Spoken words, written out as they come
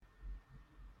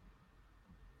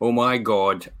Oh my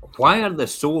God, why are there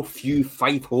so few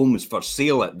Fife homes for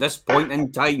sale at this point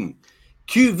in time?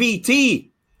 QVT!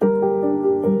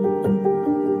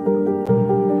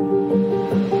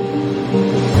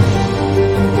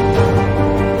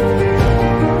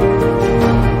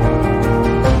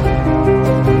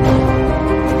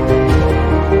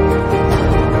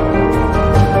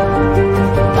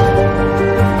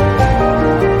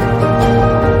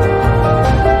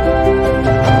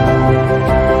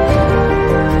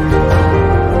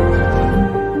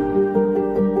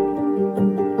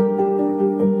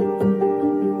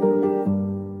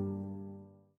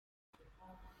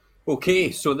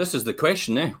 Okay, so this is the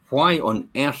question, eh? Why on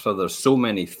earth are there so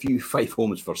many few Fife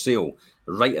homes for sale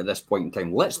right at this point in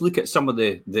time? Let's look at some of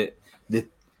the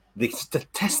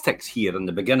statistics here in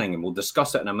the beginning, and we'll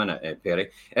discuss it in a minute,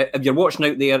 Perry. If you're watching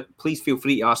out there, please feel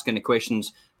free to ask any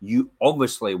questions. You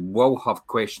obviously will have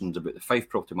questions about the Fife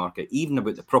property market, even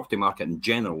about the property market in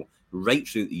general, right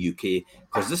throughout the UK,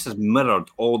 because this is mirrored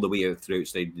all the way out through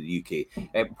outside the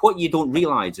UK. What you don't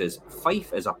realise is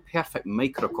Fife is a perfect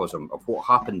microcosm of what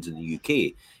happens in the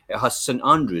UK. It has St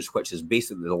Andrews, which is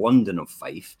basically the London of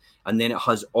Fife, and then it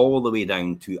has all the way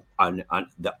down to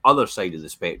the other side of the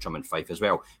spectrum in Fife as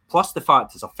well. Plus the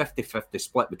fact it's a 50-50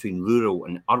 split between rural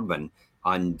and urban,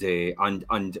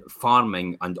 and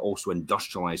farming and also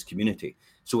industrialised community.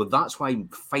 So that's why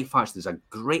Fife actually is a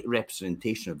great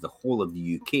representation of the whole of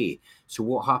the UK. So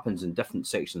what happens in different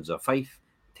sections of Fife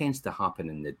tends to happen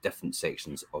in the different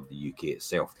sections of the UK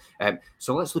itself.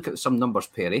 So let's look at some numbers,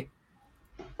 Perry.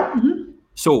 Mm-hmm.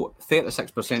 So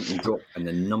 36% drop in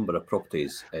the number of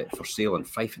properties for sale in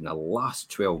Fife in the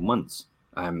last 12 months.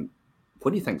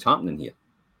 What do you think's happening here?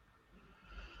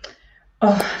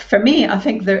 For me, I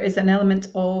think there is an element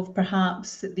of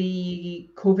perhaps the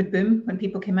COVID boom when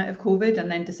people came out of COVID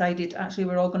and then decided actually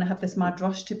we're all going to have this mad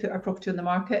rush to put our property on the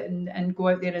market and go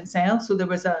out there and sell. So there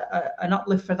was an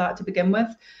uplift for that to begin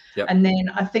with. Yep. And then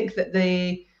I think that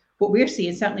what we're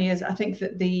seeing certainly is I think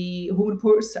that the home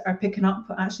reports are picking up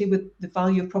actually with the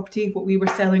value of property, what we were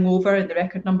selling over and the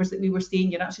record numbers that we were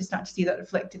seeing. You're actually starting to see that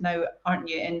reflected now, aren't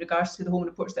you, in regards to the home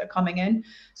reports that are coming in.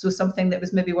 So something that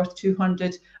was maybe worth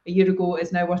 200 a year ago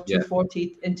is now worth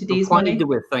 240 in today's money. Why do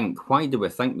we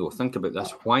think though? Think about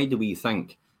this. Why do we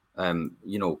think,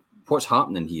 what's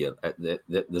happening here? That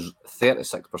there's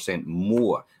 36%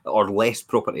 more or less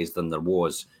properties than there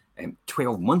was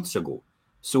 12 months ago.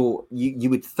 So you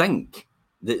would think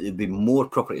that there'd be more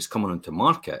properties coming onto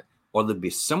market, or there'd be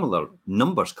similar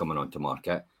numbers coming onto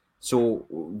market. So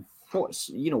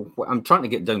I'm trying to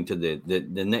get down to the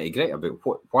nitty gritty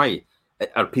about why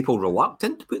are people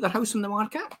reluctant to put their house on the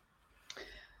market?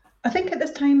 I think at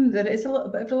this time there is a little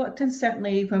bit of reluctance,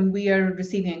 certainly when we are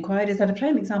receiving inquiries. I had a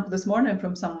prime example this morning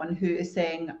from someone who is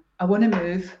saying, I want to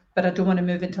move, but I don't want to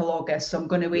move until August, so I'm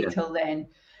going to wait till then.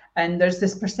 And there's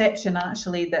this perception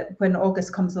actually that when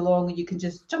August comes along, you can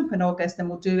just jump in August and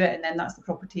we'll do it, and then that's the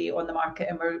property on the market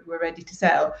and we're ready to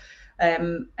sell.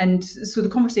 And so the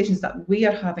conversations that we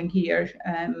are having here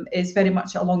is very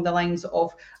much along the lines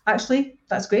of, actually,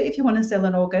 that's great if you want to sell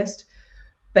in August,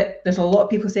 but there's a lot of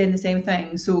people saying the same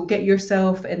thing. So get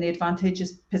yourself in the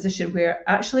advantageous position where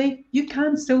actually you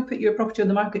can still put your property on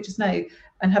the market just now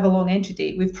and have a long entry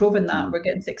date. We've proven that. We're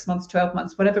getting 6 months, 12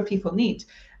 months, whatever people need.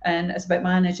 And it's about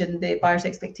managing the buyer's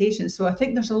expectations. So I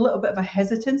think there's a little bit of a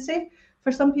hesitancy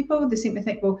for some people. They seem to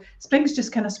think, well, spring's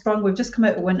just kind of sprung. We've just come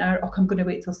out of winter. Oh, I'm going to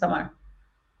wait till summer.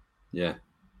 Yeah.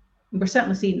 We're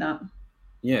certainly seeing that.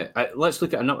 Yeah. Let's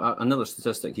look at another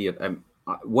statistic here.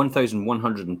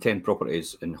 1,110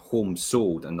 properties and homes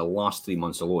sold in the last 3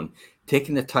 months alone.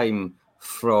 Taking the time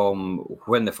from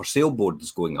when the for sale board is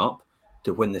going up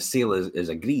to when the sale is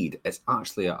agreed, it's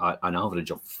actually an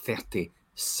average of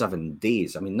 37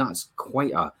 days. I mean, that's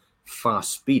quite a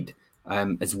fast speed.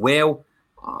 As well,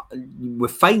 we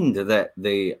find that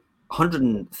the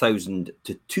 100,000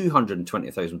 to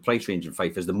 220,000 price range in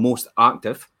Fife is the most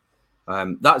active.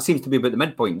 That seems to be about the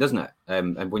midpoint, doesn't it?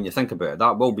 And when you think about it,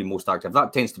 that will be most active.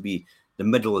 That tends to be the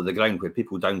middle of the ground where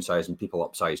people downsize and people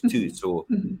upsize too. So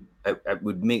it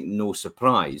would make no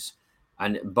surprise.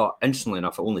 But interestingly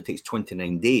enough, it only takes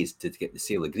 29 days to get the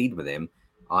sale agreed with them.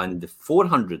 And the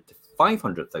 400 to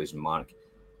 500,000 mark,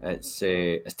 it's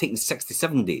taken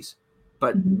 67 days.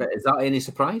 But is that any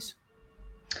surprise?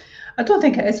 I don't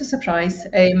think it is a surprise.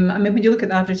 I mean, when you look at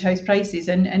the average house prices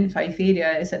in Fife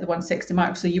area, it's at the 160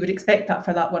 mark. So you would expect that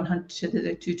for that 100 to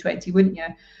the 220, wouldn't you?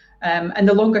 And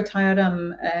the longer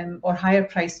term or higher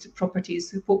priced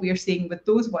properties, what we are seeing with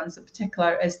those ones in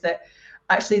particular is that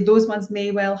actually those ones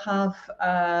may well have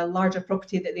a larger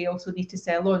property that they also need to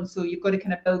sell on. So you've got to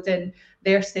kind of build in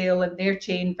their sale and their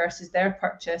chain versus their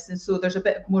purchase. And so there's a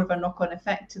bit more of a knock-on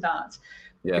effect to that.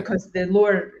 Yeah. Because the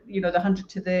lower, the 100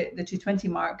 to the 220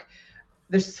 mark,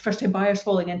 there's first-time buyers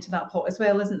falling into that pot as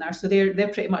well, isn't there? So they're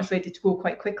pretty much ready to go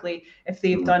quite quickly if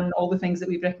they've done all the things that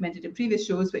we've recommended in previous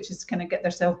shows, which is kind of get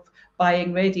themselves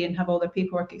buying ready and have all their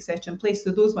paperwork, etc. in place.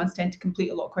 So those ones tend to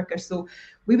complete a lot quicker. So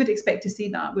we would expect to see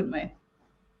that, wouldn't we?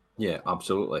 Yeah,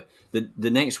 absolutely. The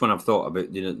next one I've thought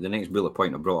about, the next bullet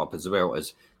point I brought up as well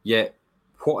is,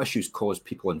 what issues cause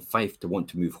people in Fife to want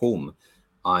to move home,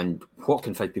 and what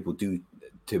can Fife people do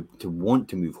to want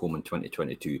to move home in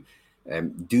 2022?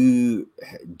 Do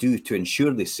to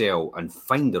ensure they sell and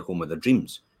find their home of their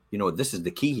dreams. This is the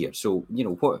key here. So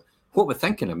what we're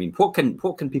thinking. I mean, what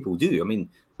can people do? I mean,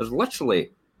 there's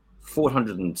literally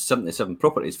 477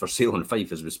 properties for sale in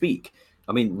Fife as we speak.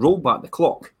 I mean, roll back the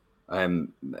clock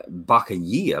back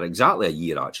exactly a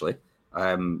year actually.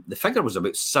 The figure was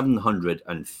about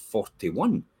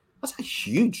 741. That's a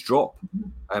huge drop.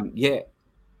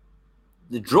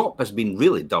 The drop has been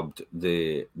really dubbed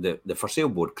the for sale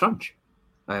board crunch.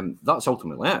 That's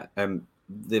ultimately it.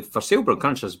 The for sale board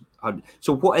crunch has had.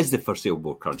 So what is the for sale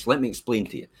board crunch? Let me explain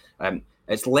to you.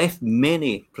 It's left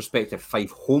many prospective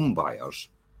Fife home buyers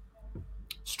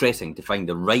stressing to find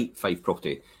the right Fife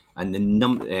property, and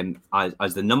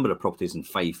as the number of properties in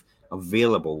Fife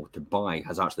available to buy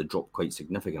has actually dropped quite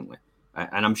significantly.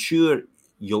 And I'm sure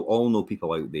you'll all know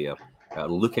people out there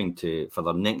looking for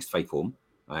their next Fife home.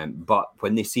 But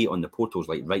when they see it on the portals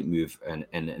like Rightmove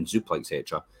and Zoopla,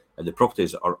 etc., the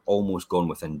properties are almost gone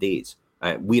within days.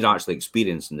 We're actually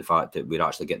experiencing the fact that we're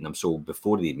actually getting them sold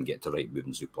before they even get to Rightmove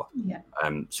and Zoopla. Yeah.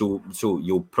 So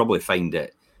you'll probably find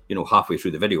that halfway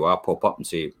through the video I'll pop up and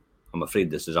say, I'm afraid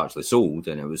this is actually sold,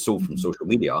 and it was sold from social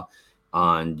media,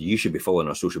 and you should be following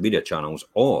our social media channels,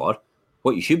 or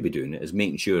what you should be doing is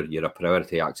making sure you're a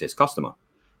priority access customer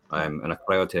and a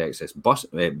priority access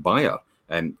buyer.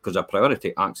 Because a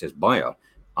priority access buyer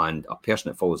and a person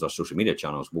that follows our social media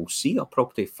channels will see a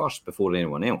property first before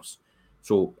anyone else.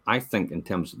 So I think in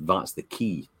terms of that's the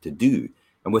key to do.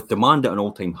 And with demand at an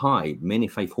all-time high, many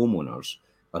Fife homeowners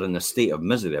are in a state of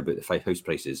misery about the Fife house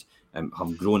prices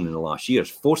have grown in the last years,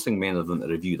 forcing many of them to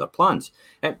review their plans.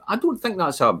 I don't think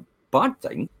that's a bad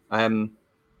thing.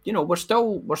 We're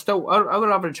still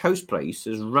our average house price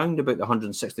is round about the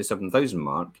 167,000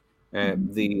 mark.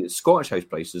 The Scottish house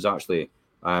price is actually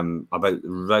about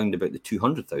the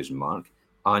 200,000 mark,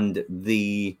 and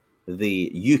the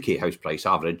UK house price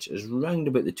average is round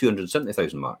about the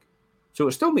 270,000 mark. So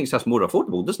it still makes us more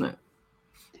affordable, doesn't it?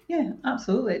 Yeah,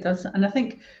 absolutely, it does. And I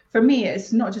think for me,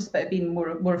 it's not just about being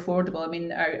more affordable. I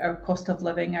mean, our cost of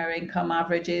living, our income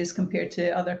averages compared to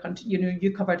other countries.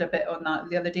 You covered a bit on that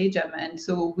the other day, Jim, and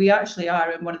so we actually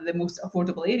are in one of the most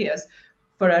affordable areas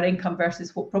for our income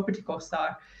versus what property costs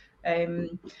are.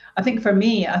 I think for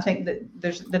me, I think that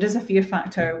there is a fear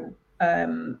factor,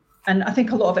 and I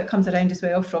think a lot of it comes around as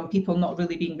well from people not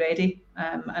really being ready.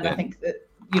 I think that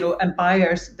and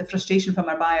buyers, the frustration from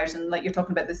our buyers, and like you're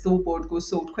talking about, the sold board goes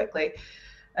sold quickly.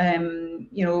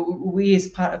 We as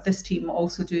part of this team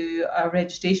also do a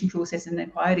registration process and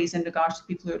inquiries in regards to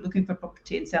people who are looking for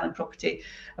property and selling property.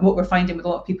 And what we're finding with a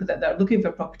lot of people that are looking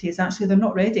for property is actually they're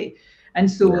not ready. And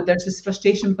so there's this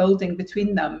frustration building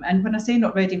between them. And when I say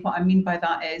not ready, what I mean by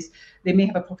that is they may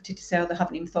have a property to sell, they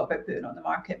haven't even thought about putting it on the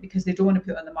market because they don't want to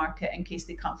put it on the market in case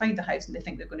they can't find a house and they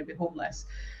think they're going to be homeless.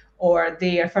 Or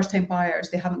they are first-time buyers,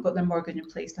 they haven't got their mortgage in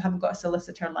place, they haven't got a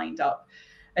solicitor lined up.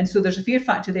 And so there's a fear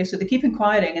factor there. So they keep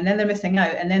inquiring and then they're missing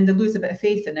out, and then they lose a bit of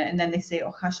faith in it. And then they say,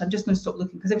 oh gosh, I'm just going to stop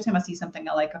looking because every time I see something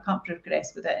I like, I can't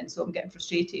progress with it. And so I'm getting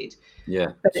frustrated.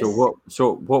 Yeah.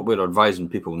 So what we're advising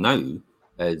people now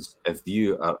is if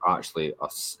you are actually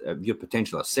if you're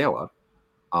potentially a seller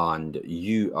and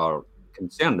you are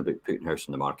concerned about putting a house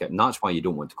on the market, and that's why you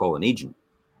don't want to call an agent.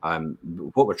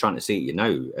 What we're trying to say to you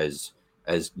now is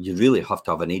you really have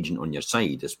to have an agent on your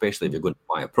side, especially if you're going to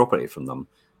buy a property from them,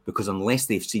 because unless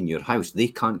they've seen your house, they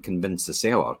can't convince the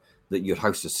seller that your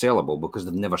house is sellable because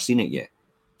they've never seen it yet.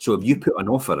 So if you put an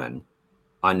offer in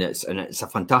and it's a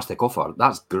fantastic offer,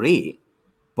 that's great.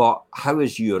 But how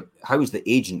is the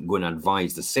agent going to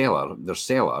advise their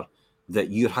seller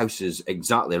that your house is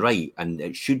exactly right and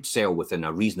it should sell within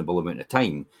a reasonable amount of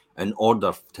time in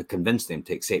order to convince them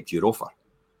to accept your offer?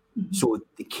 Mm-hmm. So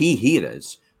the key here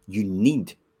is you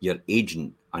need an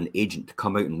agent to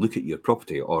come out and look at your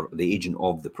property, or the agent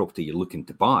of the property you're looking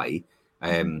to buy.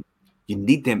 You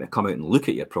need them to come out and look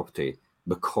at your property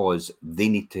because they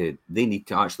need to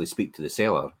actually speak to the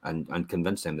seller and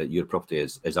convince them that your property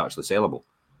is actually sellable.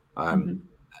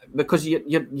 because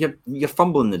you're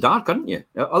fumbling in the dark, aren't you?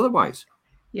 Otherwise.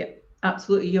 Yeah,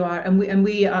 absolutely, you are, and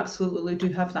we absolutely do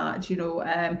have that,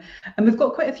 and we've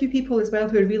got quite a few people as well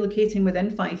who are relocating within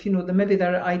Fife. Maybe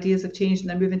their ideas have changed and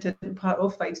they're moving to a different part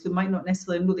of Fife, so might not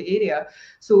necessarily know the area.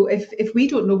 So if we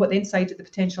don't know what the inside of the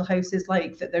potential house is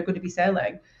like that they're going to be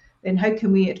selling, then how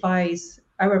can we advise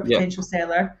our potential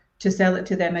seller to sell it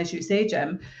to them, as you say,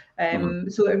 Jim?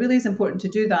 So it really is important to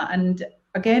do that. And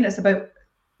again, it's about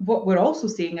what we're also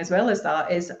seeing as well as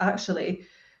that is actually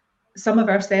some of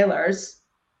our sellers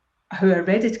who are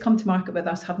ready to come to market with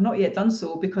us have not yet done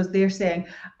so, because they're saying,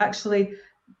 actually,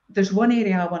 there's one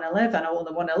area I want to live in. I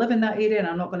only want to live in that area, and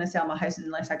I'm not going to sell my house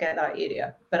unless I get that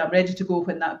area. But I'm ready to go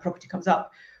when that property comes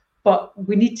up. But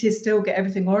we need to still get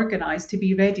everything organised to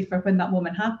be ready for when that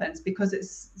moment happens, because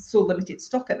it's so limited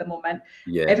stock at the moment.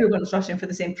 Yeah. Everyone's rushing for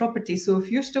the same property. So if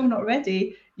you're still not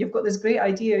ready, you've got this great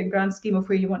idea and grand scheme of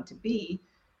where you want to be,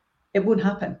 it won't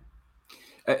happen.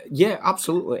 Yeah,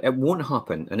 absolutely. It won't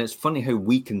happen. And it's funny how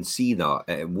we can see that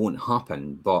it won't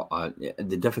happen. But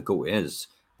the difficulty is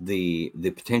the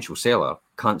potential seller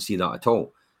can't see that at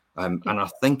all. And I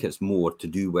think it's more to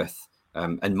do with,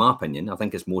 in my opinion, I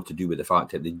think it's more to do with the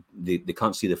fact that they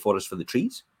can't see the forest for the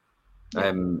trees.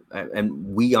 Yeah.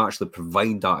 And we actually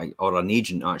provide that, or an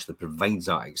agent actually provides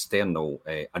that external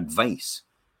advice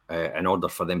in order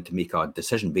for them to make a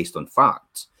decision based on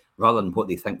facts rather than what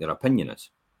they think their opinion is.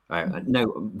 Now,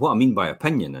 what I mean by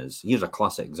opinion is, here's a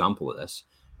classic example of this.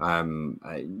 I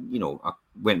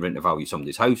went round to value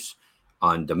somebody's house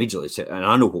and immediately said, and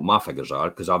I know what my figures are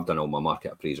because I've done all my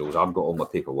market appraisals, I've got all my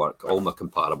paperwork, all my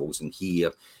comparables in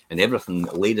here and everything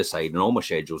laid aside and all my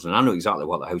schedules, and I know exactly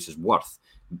what the house is worth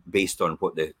based on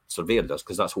what the surveyor does,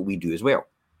 because that's what we do as well.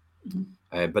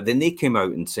 But then they came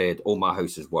out and said, oh, my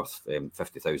house is worth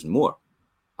 50,000 more.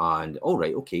 And all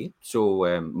right, okay.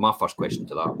 So my first question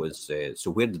to that was, so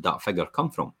where did that figure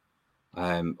come from?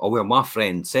 Well, my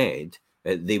friend said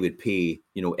they would pay,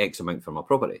 X amount for my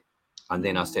property. And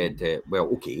then I said, well,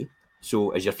 okay.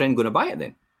 So is your friend going to buy it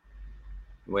then?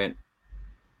 He went,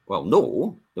 well,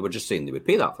 no. They were just saying they would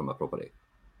pay that for my property.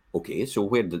 Okay, so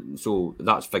so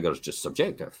that figure is just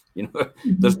subjective.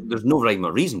 There's no rhyme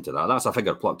or reason to that. That's a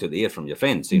figure plucked out the air from your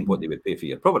friend saying what they would pay for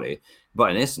your property.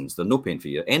 But in essence, they're not paying for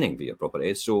anything for your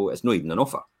property, so it's not even an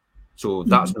offer. So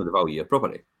that's not the value of your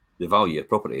property. The value of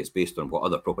property is based on what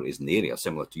other properties in the area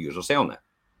similar to yours are selling it.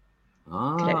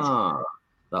 Correct.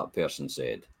 That person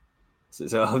said.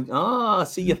 So, I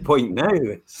see your point now.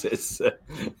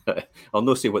 I'll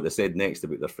not say what they said next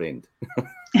about their friend.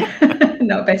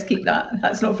 No, best keep that.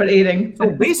 That's not for airing. So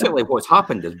basically what's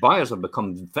happened is buyers have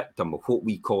become victim of what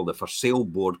we call the for sale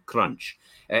board crunch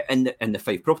in the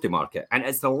Fife property market. And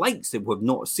it's the likes that we've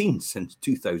not seen since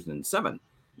 2007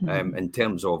 in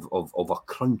terms of a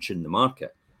crunch in the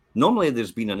market. Normally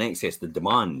there's been an excess of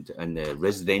demand in the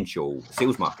residential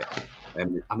sales market.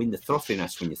 I mean, the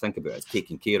throttliness, when you think about it, is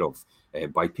taken care of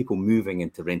by people moving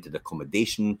into rented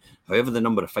accommodation. However, the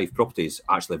number of Fife properties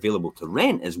actually available to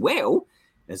rent as well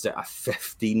is at a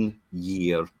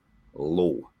 15-year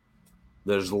low.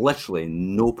 There's literally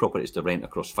no properties to rent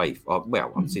across Fife.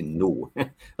 Well, I'm saying no.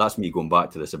 That's me going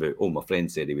back to this about, my friend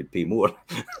said he would pay more.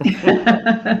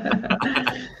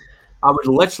 I would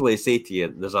literally say to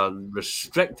you, there's a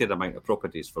restricted amount of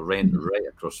properties for rent right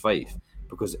across Fife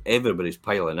because everybody's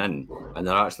piling in and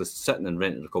they're actually sitting in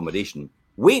rented accommodation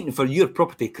waiting for your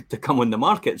property to come on the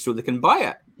market so they can buy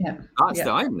it. Yeah, that's the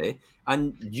irony.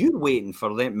 And you're waiting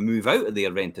for them to move out of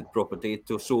their rented property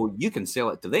so you can sell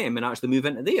it to them and actually move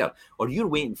into there. Or you're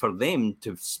waiting for them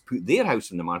to put their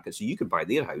house in the market so you could buy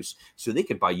their house so they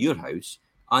could buy your house.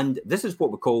 And this is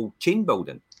what we call chain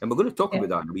building. And we're going to talk about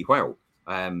that in a wee while,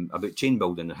 about chain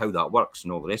building and how that works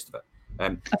and all the rest of it.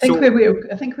 I think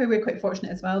where we're quite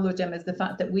fortunate as well, though, Jim, is the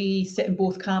fact that we sit in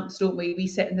both camps, don't we? We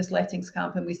sit in this lettings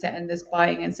camp and we sit in this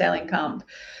buying and selling camp.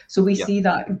 So we see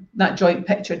that joint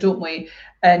picture, don't we?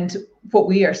 And what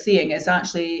we are seeing is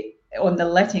actually on the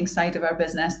letting side of our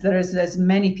business, there is as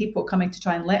many people coming to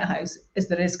try and let a house as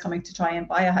there is coming to try and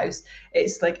buy a house.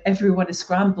 It's like everyone is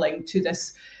scrambling to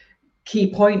this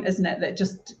key point, isn't it? That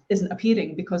just isn't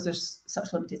appearing because there's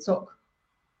such limited stock.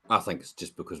 I think it's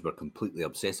just because we're completely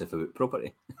obsessive about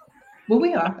property. Well,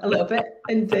 we are a little bit,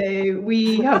 and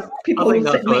we have people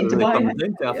sitting waiting to buy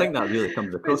it. I think that really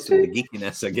comes across in the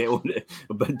geekiness I get on it.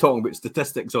 I've been talking about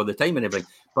statistics all the time and everything,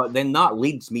 but then that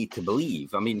leads me to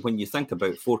believe. I mean, when you think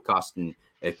about forecasting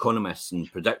economists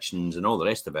and predictions and all the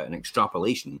rest of it and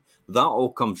extrapolation. That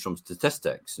all comes from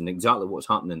statistics and exactly what's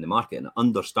happening in the market and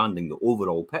understanding the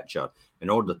overall picture in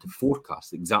order to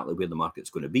forecast exactly where the market's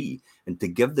going to be and to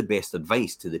give the best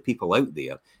advice to the people out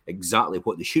there exactly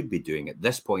what they should be doing at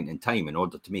this point in time in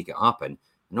order to make it happen,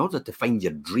 in order to find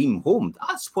your dream home.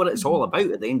 That's what it's all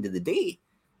about at the end of the day.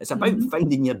 It's about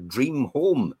finding your dream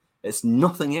home. It's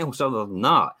nothing else other than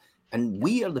that. And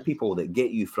we are the people that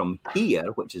get you from here,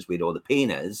 which is where all the pain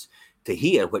is, to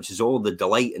here, which is all the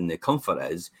delight and the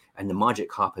comfort is, and the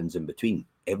magic happens in between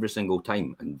every single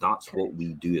time. And that's what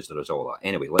we do as a result of that.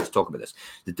 Anyway, let's talk about this.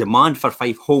 The demand for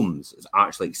Fife homes has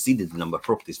actually exceeded the number of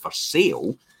properties for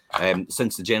sale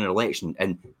since the general election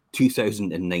in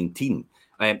 2019.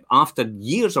 After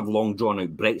years of long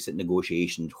drawn-out Brexit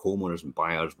negotiations, homeowners and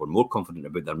buyers were more confident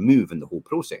about their move in the whole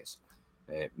process.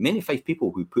 Many Fife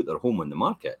people who put their home on the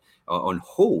market on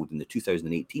hold in the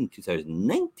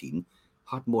 2018-2019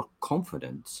 had more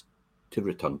confidence to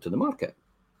return to the market.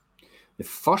 The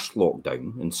first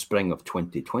lockdown in spring of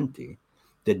 2020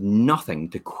 did nothing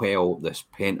to quell this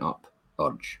pent-up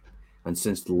urge. And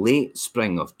since late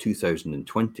spring of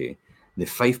 2020, the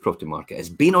Fife property market has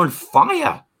been on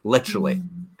fire, literally.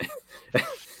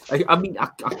 I mean, I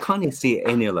can't say it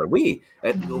any other way.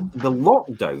 The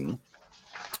lockdown,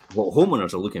 what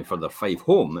homeowners are looking for their Fife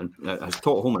home and has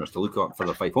taught homeowners to look up for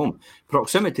their Fife home.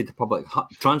 Proximity to public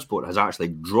transport has actually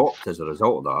dropped as a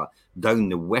result of that, down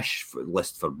the wish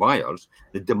list for buyers.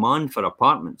 The demand for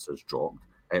apartments has dropped,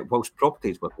 whilst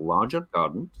properties with larger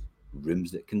gardens,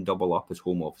 rooms that can double up as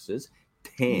home offices,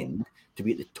 tend to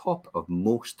be at the top of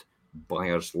most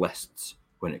buyers' lists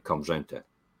when it comes round to it.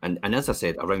 And as I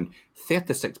said, around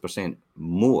 36%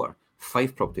 more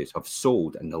Fife properties have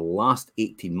sold in the last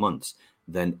 18 months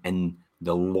than in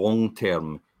the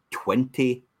long-term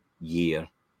 20-year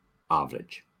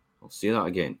average. I'll say that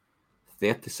again.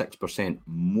 36%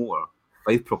 more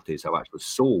Fife properties have actually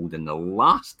sold in the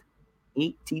last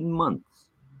 18 months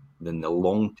than the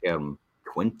long-term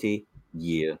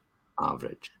 20-year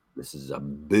average. This is a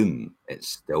boom. It's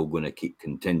still going to keep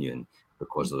continuing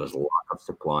because there's a lack of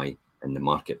supply in the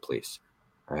marketplace.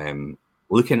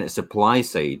 Looking at the supply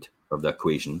side of the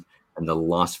equation, in the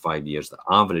last 5 years, the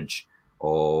average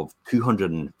of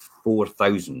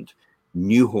 204,000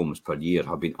 new homes per year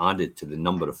have been added to the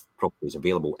number of properties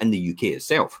available in the UK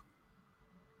itself.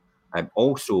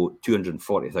 Also,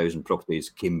 240,000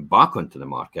 properties came back onto the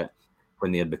market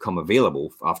when they had become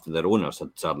available after their owners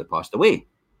had sadly passed away.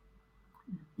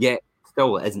 Yet,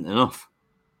 still, it isn't enough.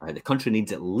 The country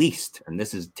needs at least, and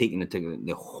this is taking into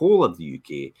the whole of the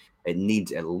UK, it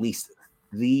needs at least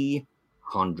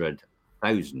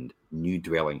 300,000 new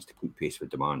dwellings to keep pace with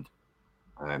demand.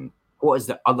 What is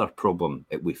the other problem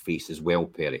that we face as well,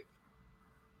 Perry?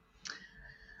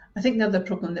 I think the other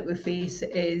problem that we face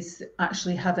is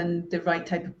actually having the right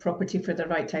type of property for the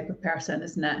right type of person,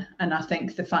 isn't it? And I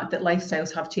think the fact that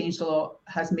lifestyles have changed a lot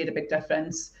has made a big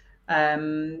difference.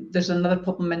 There's another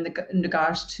problem in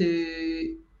regards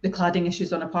to the cladding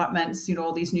issues on apartments, you know,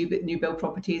 all these new build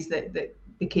properties that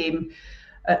became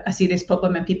a serious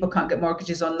problem and people can't get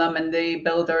mortgages on them, and the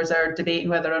builders are debating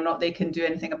whether or not they can do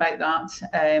anything about that.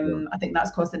 I think that's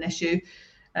caused an issue.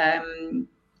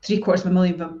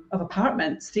 750,000 of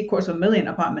apartments, 750,000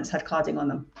 apartments had cladding on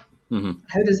them.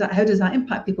 How does that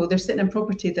impact people? They're sitting in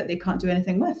property that they can't do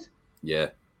anything with.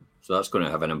 Yeah, so that's going to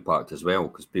have an impact as well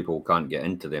because people can't get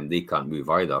into them. They can't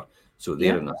move either. So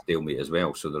they're in a stalemate as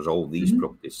well. So there's all these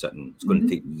properties sitting. It's going to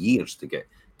take years to get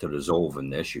to resolving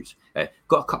the issues.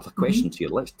 Got a couple of questions here.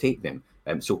 Let's take them.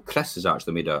 So Chris has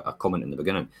actually made a comment in the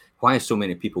beginning. Why are so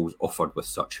many people offered with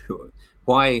such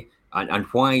why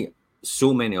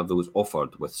so many of those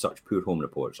offered with such poor home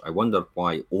reports? I wonder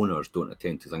why owners don't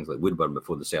attend to things like woodworm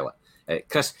before they sell it.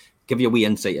 Chris, give you a wee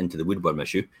insight into the woodworm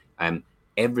issue.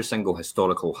 Every single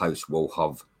historical house will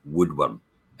have woodworm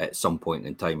at some point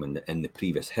in time in the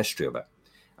previous history of it.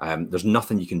 There's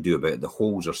nothing you can do about it. The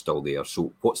holes are still there.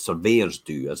 So what surveyors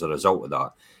do as a result of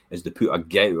that is they put a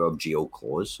get out of jail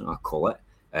clause, I call it,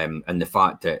 and the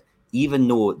fact that even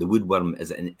though the woodworm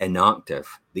is inactive,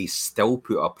 they still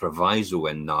put a proviso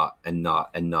in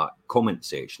that comment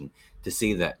section to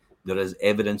say that there is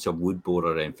evidence of wood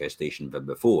borer infestation, but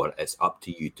before it's up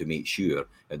to you to make sure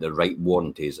that the right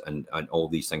warranties and all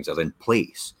these things are in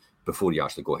place before you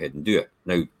actually go ahead and do it.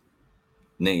 Now,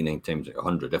 99 times out of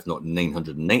 100, if not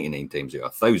 999 times out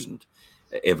of 1,000,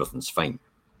 everything's fine.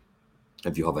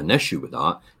 If you have an issue with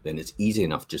that, then it's easy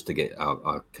enough just to get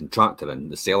a contractor in.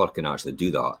 The seller can actually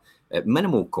do that at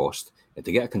minimal cost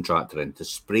to get a contractor in to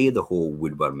spray the whole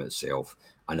woodworm itself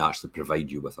and actually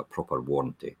provide you with a proper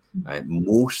warranty.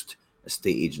 Most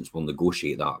estate agents will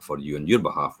negotiate that for you on your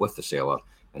behalf with the seller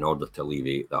in order to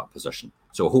alleviate that position.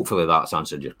 So hopefully that's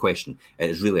answered your question. It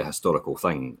is really a historical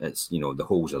thing. It's, the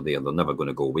holes are there. They're never going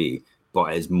to go away,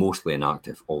 but it's mostly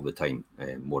inactive all the time,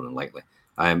 more than likely.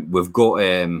 We've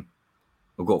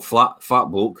got fat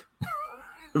bloke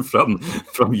from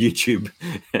YouTube.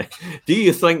 Do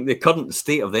you think the current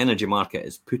state of the energy market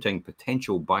is putting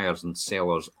potential buyers and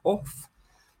sellers off?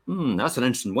 That's an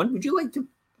interesting one. Would you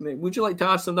like to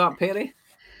answer that, Perry?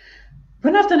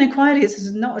 When I've done inquiries, this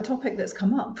is not a topic that's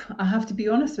come up. I have to be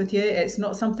honest with you. It's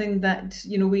not something that,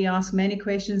 we ask many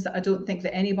questions. That I don't think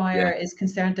that any buyer is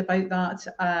concerned about that.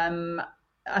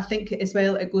 I think as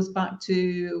well, it goes back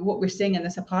to what we're seeing in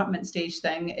this apartment stage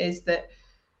thing, is that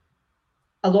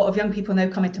a lot of young people now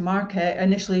coming to market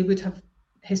initially would have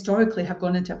historically have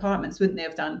gone into apartments, wouldn't they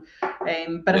have done?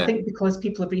 But I think because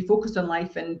people have refocused on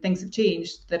life and things have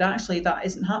changed, that actually that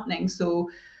isn't happening. So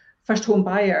first home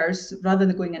buyers, rather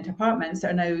than going into apartments,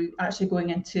 are now actually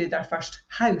going into their first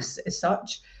house as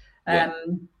such.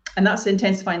 And that's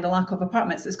intensifying the lack of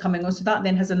apartments that's coming on. So that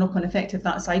then has a knock-on effect of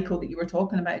that cycle that you were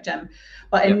talking about, Jim.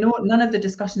 But in none of the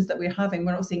discussions that we're having,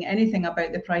 we're not seeing anything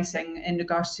about the pricing in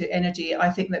regards to energy. I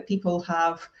think that people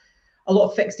have a lot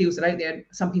of fixed deals are out there.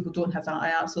 Some people don't have that.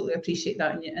 I absolutely appreciate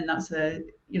that. And that's a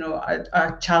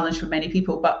challenge for many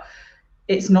people. But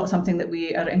it's not something that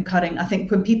we are incurring. I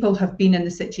think when people have been in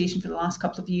the situation for the last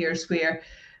couple of years where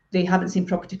they haven't seen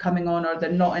property coming on, or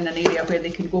they're not in an area where they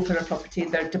can go for a property,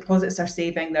 their deposits are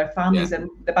saving, their families and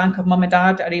the bank of mum and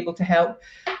dad are able to help.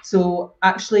 So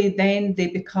actually then they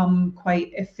become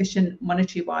quite efficient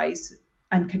monetary wise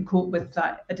and can cope with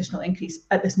that additional increase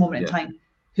at this moment in time.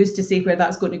 Who's to say where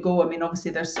that's going to go? I mean,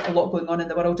 obviously there's a lot going on in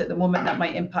the world at the moment that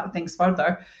might impact things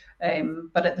further.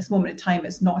 But at this moment in time,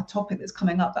 it's not a topic that's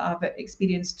coming up that I've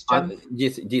experienced, Jim.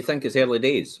 Do you think it's early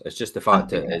days? It's just the fact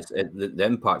that the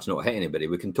impact's not hit anybody.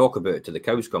 We can talk about it till the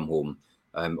cows come home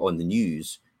on the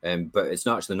news, but it's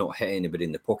actually not hit anybody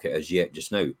in the pocket as yet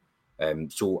just now.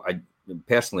 So I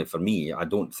personally, for me, I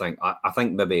don't think, I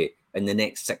think maybe in the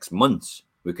next 6 months,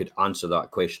 we could answer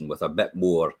that question with a bit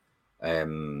more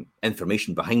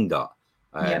information behind that.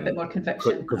 A bit more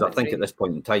conviction. Because I think at this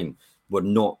point in time,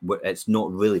 it's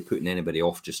not really putting anybody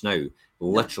off just now.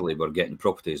 Literally, we're getting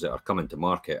properties that are coming to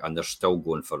market and they're still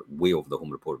going for way over the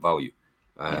home report value.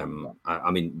 I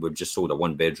mean, we've just sold a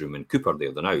 1-bedroom in Cooper the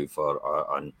other now for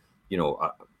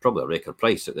probably a record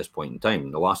price at this point in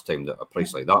time. The last time that a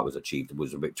price like that was achieved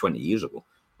was about 20 years ago,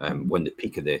 when the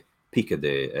peak of the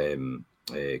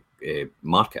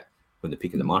market. When the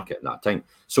peak of the market at that time.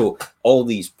 So all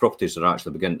these properties are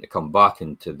actually beginning to come back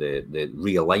into the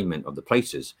realignment of the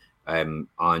prices, and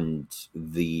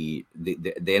the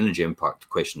energy impact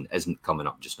question isn't coming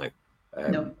up just now.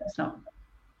 No, it's not.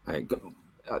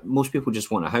 Most people just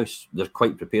want a house. They're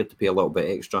quite prepared to pay a little bit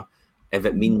extra. If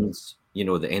it means,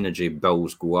 the energy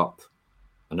bills go up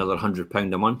another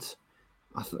 £100 a month,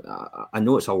 I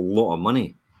know it's a lot of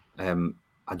money.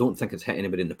 I don't think it's hit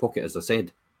anybody in the pocket, as I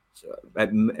said. So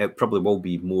it probably will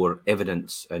be more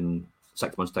evidence in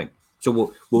 6 months' time.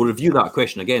 So we'll review that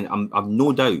question again. I've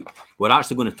no doubt we're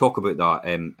actually going to talk about that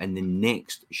in the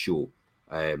next show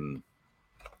about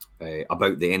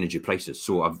the energy prices.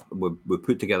 So we've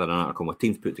put together an article. My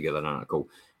team's put together an article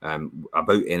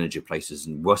about energy prices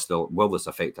and will this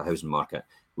affect the housing market.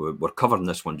 We're covering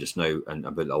this one just now, and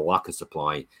about the lack of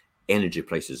supply. Energy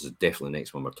prices is definitely the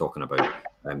next one we're talking about.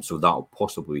 So that'll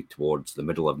possibly be towards the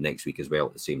middle of next week as well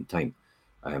at the same time.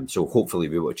 So hopefully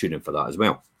we'll be able to tune in for that as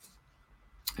well.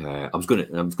 I was going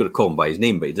to call him by his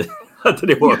name, but I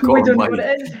didn't want to call him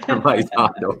by his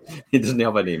handle. He doesn't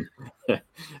have a name.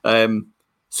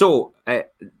 So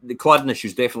the cladding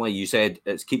issues, definitely, you said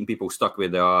it's keeping people stuck where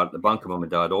they are, the bank of mum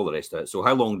and dad, all the rest of it. So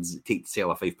how long does it take to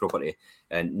sell a Fife property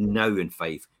now in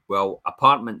Fife? Well,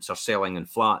 apartments are selling in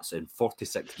flats in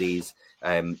 46 days.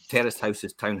 Terraced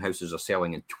houses, townhouses are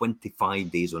selling in 25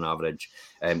 days on average.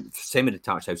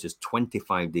 Semi-detached houses,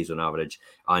 25 days on average.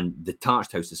 And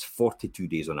detached houses, 42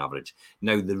 days on average.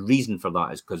 Now, the reason for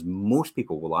that is because most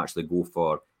people will actually go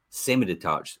for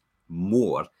semi-detached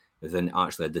more than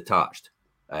actually detached.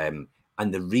 And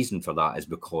the reason for that is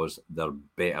because they're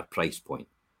better price point.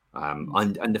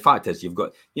 And the fact is, you've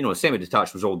got,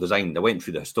 semi-detached was all designed. I went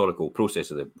through the historical process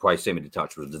of why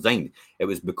semi-detached was designed. It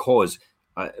was because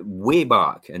way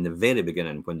back in the very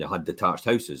beginning, when they had detached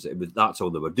houses, that's all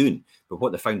they were doing. But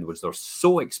what they found was they're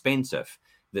so expensive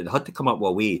that they had to come up with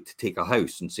a way to take a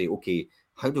house and say, okay,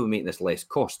 how do we make this less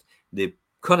cost? They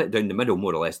cut it down the middle,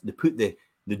 more or less. They put the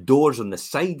doors on the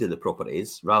side of the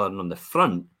properties rather than on the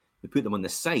front. They put them on the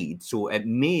side, so it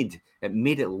made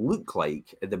it look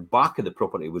like the back of the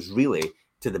property was really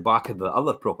to the back of the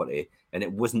other property, and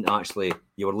it wasn't actually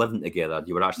you were living together.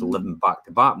 You were actually living back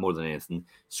to back more than anything.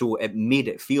 So it made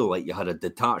it feel like you had a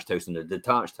detached house and a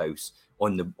detached house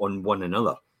on one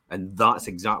another, and that's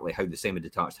exactly how the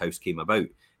semi-detached house came about.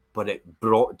 But it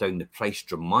brought down the price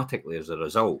dramatically as a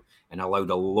result, and allowed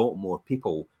a lot more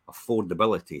people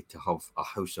affordability to have a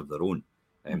house of their own.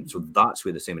 So that's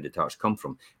where the semi-detached come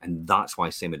from, and that's why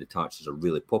semi-detached are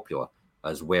really popular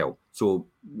as well. So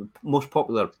the most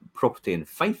popular property in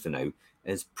Fife now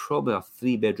is probably a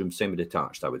 3-bedroom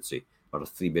semi-detached, I would say, or a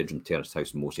 3-bedroom terraced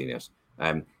house in most areas.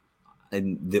 And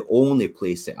the only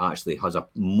place that actually has a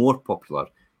more popular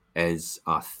is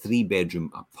a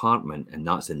 3-bedroom apartment, and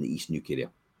that's in the East Nuke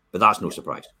area. But that's no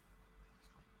surprise.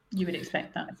 You would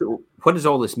expect that. So what does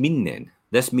all this mean then?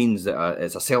 This means that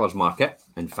it's a seller's market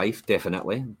in Fife,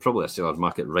 definitely, probably a seller's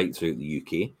market right throughout the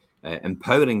UK,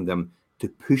 empowering them to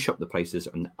push up the prices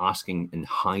and asking in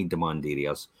high demand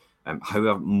areas.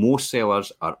 However, most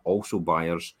sellers are also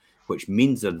buyers, which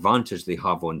means the advantage they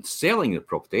have on selling the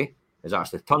property is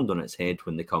actually turned on its head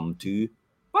when they come to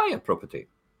buy a property.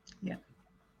 Yeah.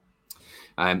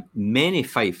 Many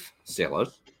Fife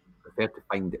sellers prefer to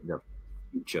find their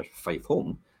future Fife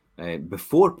home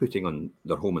before putting on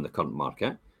their home in the current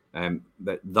market.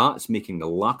 But that's making the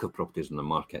lack of properties on the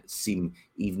market seem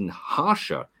even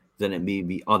harsher than it may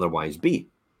be otherwise be.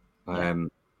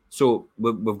 So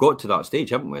we've got to that stage,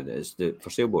 haven't we? It's the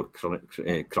for sale board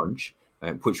crunch,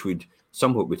 which would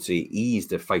somewhat would say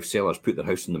eased if Fife sellers put their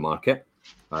house in the market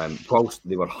whilst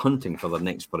they were hunting for their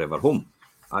next forever home.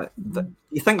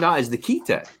 You think that is the key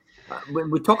to it?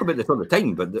 We talk about this all the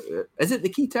time, but is it the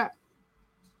key to it?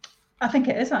 I think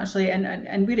it is actually,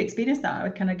 and we've experienced that. I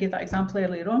kind of gave that example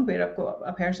earlier on where I've got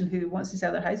a person who wants to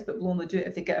sell their house, but will only do it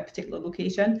if they get a particular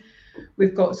location.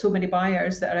 We've got so many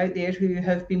buyers that are out there who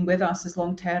have been with us as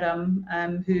long term,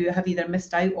 who have either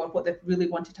missed out or what they've really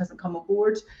wanted hasn't come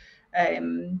aboard.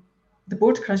 The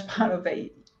board crunch part of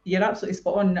it, you're absolutely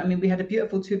spot on. I mean, we had a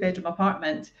beautiful 2-bedroom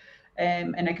apartment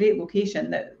in a great location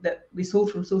that we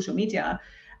sold from social media,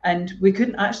 and we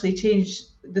couldn't actually change.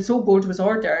 The sold board was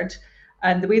ordered.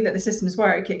 And the way that the systems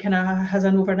work, it kind of has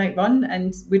an overnight run,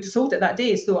 and we'd sold it that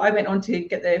day. So I went on to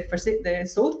get the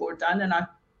sold board done, and I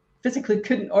physically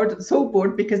couldn't order the sold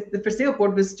board because the for sale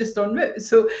board was just en route.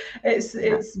 So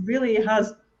it's really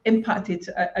has impacted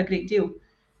a great deal.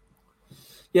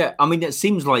 Yeah, I mean, it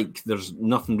seems like there's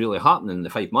nothing really happening in the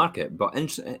Fife market, but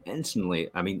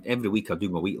instantly, I mean, every week I do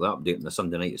my weekly update on the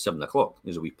Sunday night at 7:00.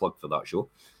 There's a wee plug for that show.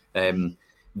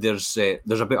 There's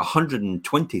about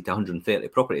 120 to 130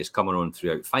 properties coming on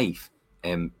throughout Fife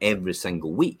every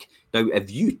single week. Now,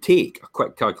 if you take a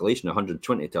quick calculation,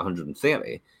 120 to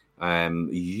 130,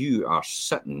 you are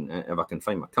sitting, if I can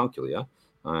find my calculator,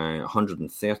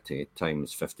 130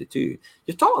 times 52.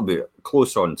 You're talking about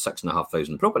close on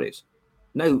 6,500 properties.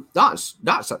 Now, that's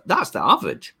the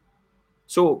average.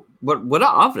 So we're at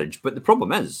average, but the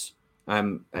problem is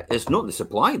it's not the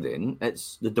supply then,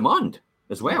 it's the demand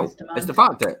as well. It's the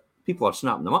fact that people are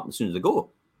snapping them up as soon as they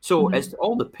go. So it's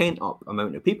all the pent-up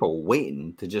amount of people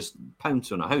waiting to just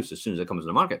pounce on a house as soon as it comes to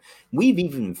the market. We've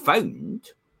even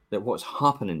found that what's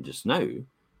happening just now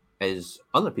is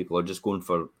other people are just going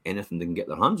for anything they can get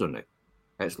their hands on now.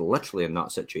 It's literally in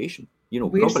that situation. You know,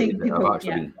 properties that have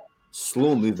actually been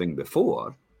slow-moving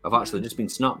before have actually just been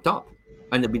snapped up.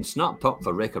 And they've been snapped up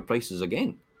for record prices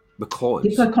again. Because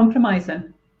people are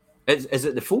compromising. Is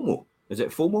it the FOMO? Is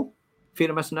it FOMO?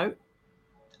 Fear of missing out?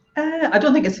 I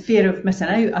don't think it's a fear of missing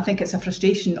out. I think it's a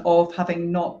frustration of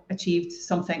having not achieved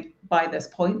something by this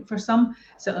point for some.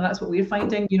 Certainly that's what we're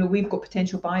finding. You know, we've got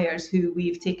potential buyers who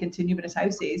we've taken to numerous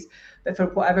houses, but for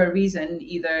whatever reason,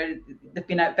 either they've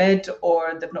been outbid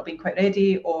or they've not been quite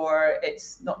ready or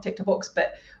it's not ticked a box.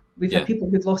 But we've had people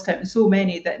who've lost out on so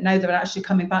many that now they're actually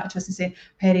coming back to us and saying,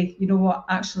 Perry, you know what,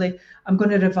 actually, I'm going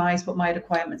to revise what my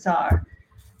requirements are.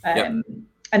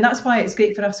 And that's why it's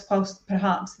great for us, whilst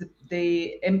perhaps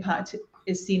the impact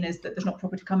is seen as that there's not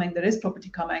property coming, there is property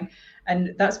coming.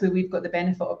 And that's where we've got the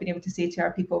benefit of being able to say to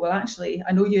our people, well, actually,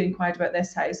 I know you inquired about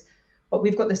this house, but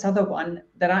we've got this other one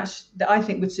that I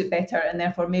think would suit better. And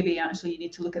therefore, maybe actually you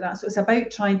need to look at that. So it's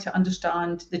about trying to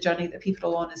understand the journey that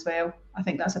people are on as well. I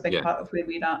think that's a big part of where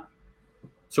we're at.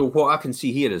 So what I can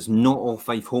see here is not all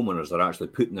Fife homeowners are actually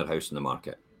putting their house in the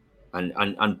market.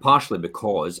 And partially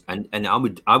because, and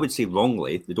I would say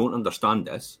wrongly, they don't understand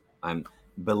this,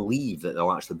 believe that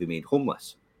they'll actually be made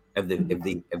homeless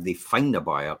if they find a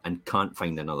buyer and can't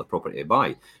find another property to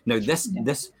buy. Now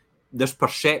this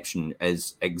perception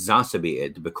is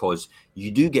exacerbated because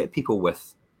you do get people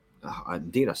with,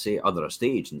 dare I say, other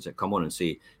estate agents that come on and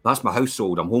say, that's my house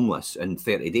sold, I'm homeless in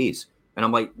 30 days. And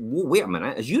I'm like, wait a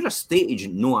minute, is your estate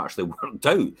agent not actually worked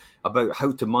out about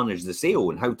how to manage the sale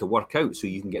and how to work out so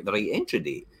you can get the right entry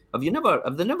date? Have they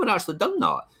never actually done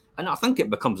that? And I think it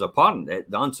becomes apparent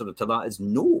that the answer to that is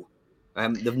no.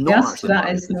 They've The not answer to actually that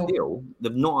managed is the no. sale.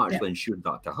 They've not Yeah. actually ensured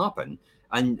that to happen.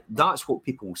 And that's what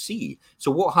people see.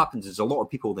 So what happens is a lot of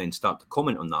people then start to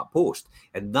comment on that post,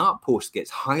 and that post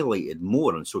gets highlighted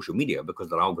more on social media because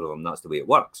their algorithm, that's the way it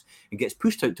works. It gets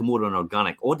pushed out to more an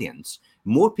organic audience.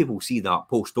 More people see that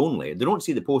post only. They don't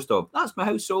see the post of, that's my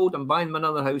house sold, I'm buying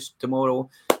another house tomorrow,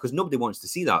 because nobody wants to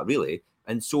see that really.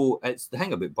 And so it's the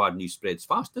thing about bad news spreads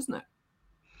fast, isn't it?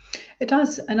 It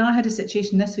does. And I had a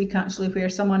situation this week actually where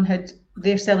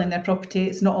they're selling their property.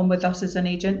 It's not on with us as an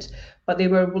agent, but they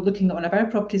were looking at one of our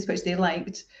properties which they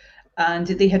liked, and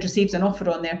they had received an offer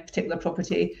on their particular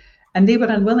property, and they were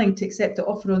unwilling to accept the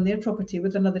offer on their property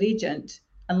with another agent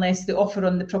unless the offer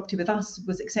on the property with us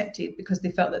was accepted, because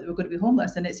they felt that they were going to be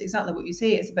homeless. And it's exactly what you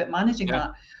say. It's about managing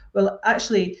that. Well,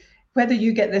 actually, whether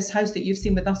you get this house that you've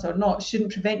seen with us or not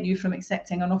shouldn't prevent you from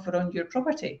accepting an offer on your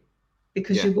property,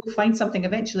 because you will find something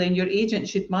eventually, and your agent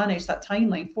should manage that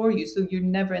timeline for you so you're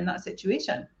never in that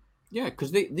situation. Yeah,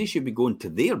 because they should be going to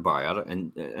their buyer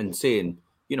and saying,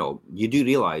 you do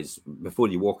realise before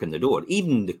you walk in the door,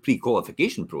 even the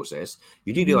pre-qualification process,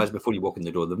 you do realise before you walk in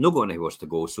the door, they've not got anywhere else to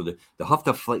go. So they have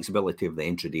to have flexibility of the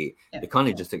entry date. They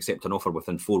can't just accept an offer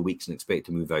within 4 weeks and expect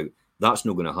to move out. That's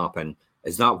not going to happen.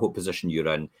 Is that what position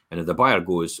you're in? And if the buyer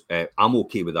goes, I'm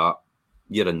okay with that,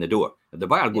 you're in the door. If the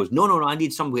buyer goes, no, I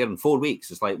need somewhere in 4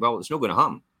 weeks, it's like, well, it's not going to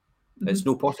happen. It's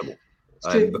not possible. It's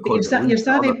true. Because But you're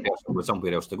savvy. the other person with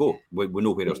somewhere else to go. We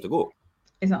nowhere else to go.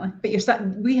 Exactly.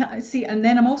 But we see, and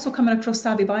then I'm also coming across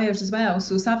savvy buyers as well.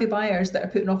 So savvy buyers that are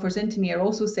putting offers into me are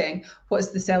also saying, what's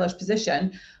the seller's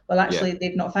position? Well, actually,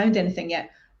 they've not found anything yet.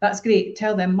 That's great.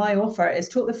 Tell them my offer is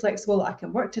totally flexible. I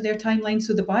can work to their timeline.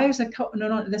 So the buyers are cutting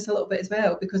on to this a little bit as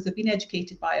well, because they've been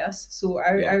educated by us. So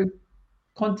our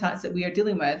contacts that we are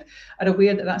dealing with are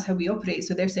aware that that's how we operate.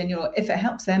 So they're saying, if it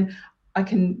helps them, I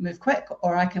can move quick,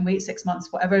 or I can wait 6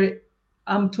 months, whatever.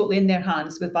 I'm totally in their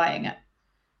hands with buying it.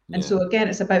 And so again,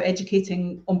 it's about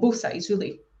educating on both sides,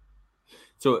 really.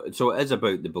 So it is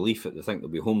about the belief that they think they'll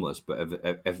be homeless, but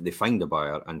if they find a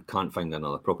buyer and can't find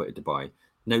another property to buy.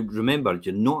 Now, remember,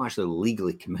 you're not actually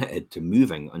legally committed to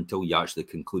moving until you actually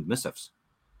conclude missives.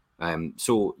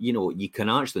 So, you can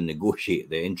actually negotiate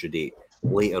the entry date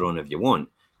later on if you want.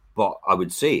 But I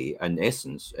would say, in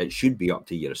essence, it should be up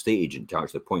to your estate agent to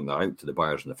actually point that out to the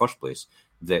buyers in the first place,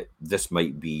 that this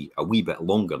might be a wee bit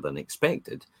longer than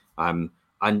expected.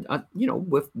 And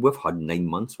we've had 9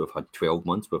 months, we've had 12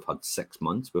 months, we've had 6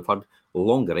 months, we've had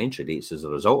longer entry dates as a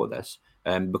result of this,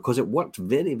 because it worked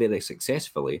very, very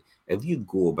successfully if you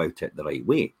go about it the right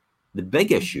way. The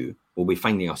big issue will be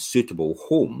finding a suitable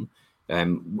home.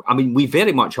 We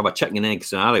very much have a chicken and egg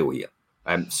scenario here.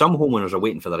 Some homeowners are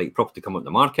waiting for the right property to come up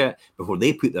the market before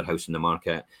they put their house in the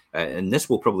market, and this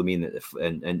will probably mean that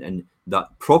and that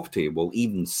property will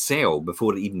even sell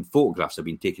before even photographs have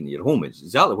been taken of your home. It's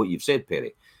exactly what you've said,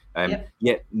 Perry.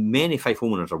 Yet many Fife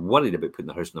homeowners are worried about putting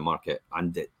their house in the market,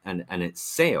 and it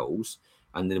sells,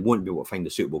 and they won't be able to find a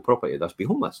suitable property. That's be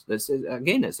homeless. It's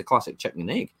the classic chicken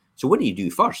and egg. So what do you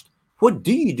do first? What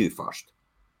do you do first?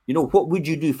 What would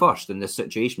you do first in this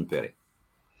situation, Perry?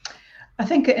 I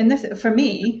think for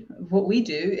me, what we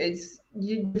do is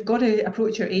you've got to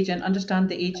approach your agent, understand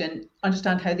the agent,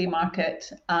 understand how they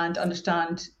market, and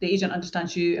the agent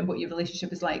understands you and what your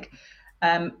relationship is like.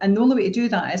 And the only way to do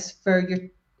that is for your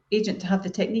agent to have the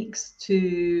techniques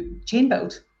to chain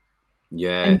build.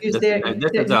 Yeah, and use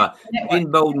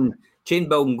chain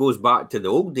building goes back to the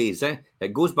old days.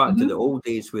 It goes back to the old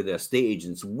days where the estate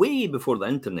agents, way before the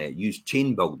internet, used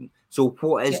chain building. So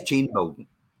what is chain building?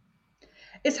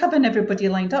 It's having everybody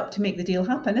lined up to make the deal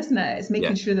happen, isn't it? It's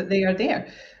making sure that they are there.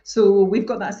 So we've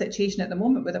got that situation at the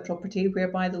moment with a property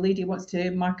whereby the lady wants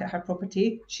to market her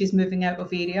property. She's moving out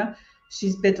of area.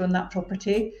 She's bid on that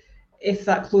property. If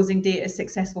that closing date is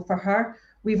successful for her,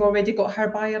 we've already got her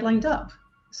buyer lined up.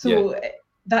 So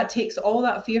that takes all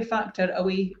that fear factor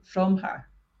away from her.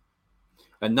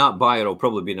 And that buyer will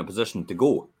probably be in a position to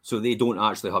go, so they don't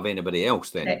actually have anybody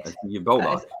else then. You've got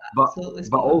that.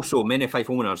 But also, many Fife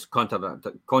owners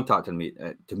contacted me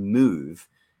to move,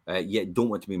 yet don't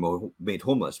want to be made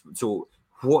homeless. So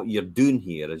what you're doing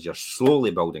here is you're slowly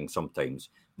building sometimes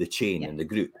the chain and the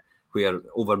group, where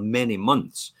over many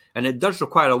months, and it does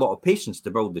require a lot of patience to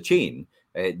build the chain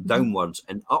downwards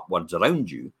and upwards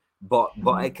around you, but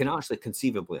it can actually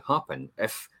conceivably happen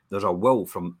if there's a will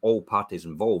from all parties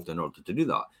involved in order to do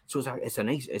that. So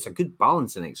it's a good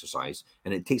balancing exercise,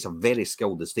 and it takes a very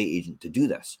skilled estate agent to do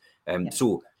this.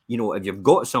 So if you've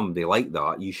got somebody like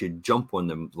that, you should jump on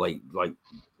them like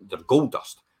they're gold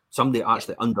dust. Somebody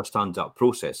actually understands that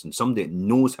process, and somebody that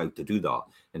knows how to do that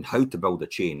and how to build a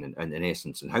chain, and in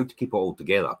essence, and how to keep it all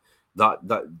together. That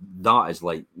is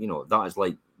like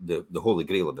the holy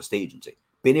grail of estate agency.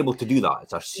 Being able to do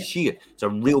that, it's a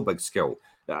real big skill.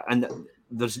 And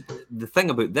there's the thing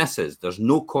about this is there's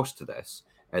no cost to this.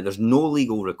 There's no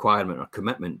legal requirement or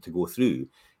commitment to go through,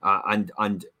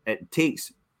 and it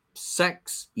takes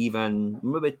 6, even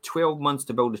maybe 12 months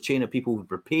to build a chain of people who are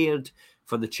prepared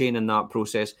for the chain in that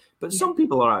process. But some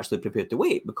people are actually prepared to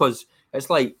wait, because it's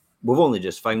like, we've only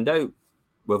just found out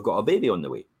we've got a baby on the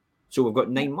way. So we've got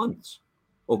 9 months.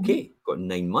 Okay, got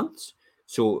 9 months.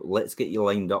 So let's get you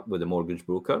lined up with a mortgage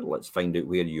broker. Let's find out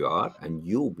where you are, and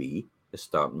you'll be the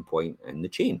starting point in the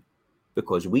chain,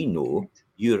 because we know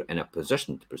you're in a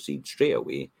position to proceed straight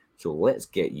away. So let's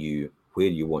get you where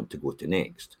you want to go to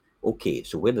next. Okay,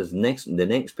 so where does the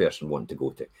next person want to go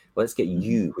to? Let's get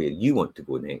you where you want to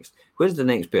go next. Where's the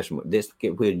next person? Let's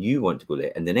get where you want to go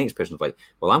there. And the next person's like,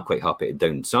 well, I'm quite happy to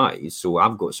downsize, so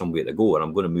I've got somewhere to go, and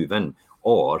I'm going to move in.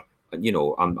 Or,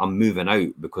 I'm moving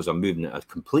out because I'm moving in a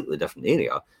completely different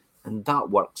area. And that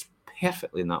works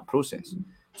perfectly in that process.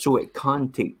 So it can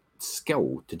take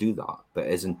skill to do that, but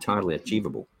it is entirely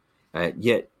achievable.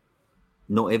 Yet,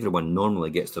 not everyone normally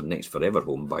gets their next forever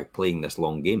home by playing this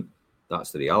long game.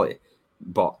 That's the reality.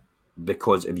 But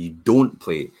because if you don't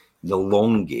play the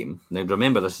long game, now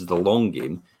remember, this is the long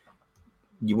game.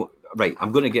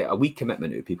 I'm going to get a wee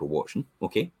commitment out of people watching.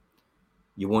 Okay,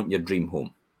 you want your dream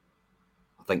home.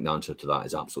 I think the answer to that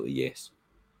is absolutely yes.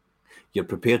 You're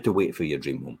prepared to wait for your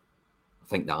dream home. I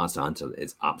think the answer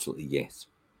is absolutely yes.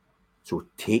 So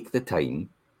take the time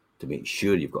to make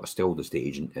sure you've got a skilled estate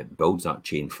agent that builds that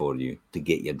chain for you to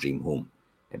get your dream home.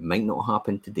 It might not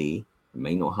happen today. It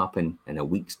might not happen in a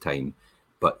week's time,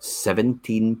 but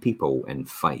 17 people in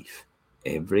Fife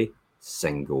every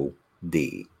single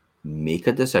day make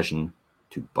a decision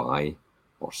to buy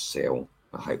or sell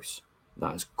a house.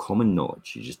 That's common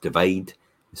knowledge. You just divide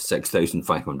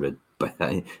 6,500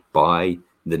 by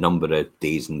the number of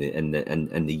days in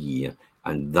the year,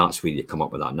 and that's where you come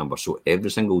up with that number. So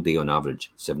every single day, on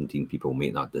average, 17 people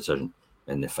make that decision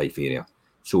in the Fife area.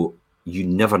 So you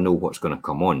never know what's going to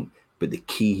come on. But the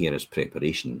key here is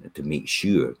preparation, to make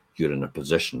sure you're in a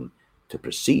position to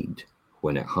proceed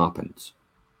when it happens.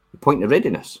 The point of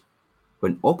readiness,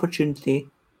 when opportunity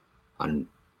and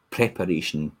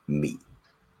preparation meet.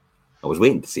 I was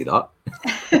waiting to see that.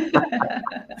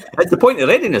 It's the point of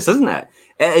readiness, isn't it?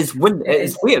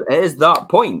 It is that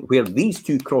point where these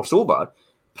two cross over.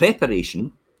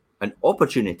 Preparation and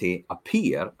opportunity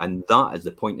appear, and that is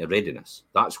the point of readiness.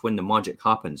 That's when the magic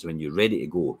happens, when you're ready to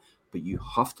go. But you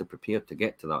have to prepare to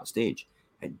get to that stage.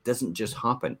 It doesn't just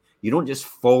happen. You don't just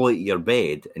fall out of your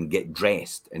bed and get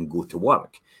dressed and go to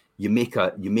work. You make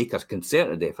a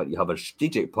concerted effort. You have a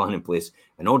strategic plan in place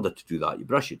in order to do that. You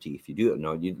brush your teeth. You do it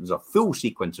now. There's a full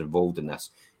sequence involved in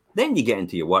this. Then you get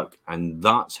into your work, and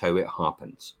that's how it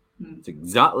happens. It's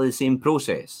exactly the same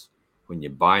process when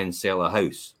you buy and sell a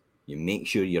house. You make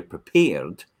sure you're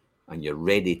prepared and you're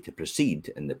ready to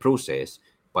proceed in the process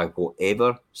by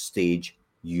whatever stage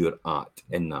you're at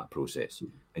in that process.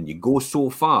 And you go so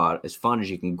far as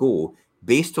you can go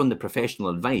based on the professional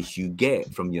advice you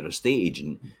get from your estate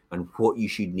agent and what you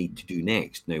should need to do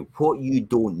next. Now, what you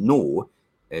don't know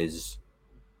is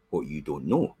what you don't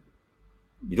know.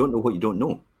 You don't know what you don't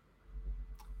know.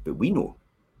 But we know.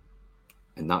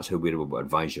 And that's how we're able to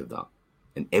advise you of that.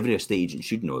 And every estate agent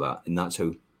should know that. And that's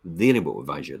how they're able to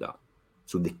advise you of that.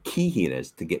 So the key here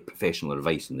is to get professional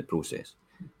advice in the process.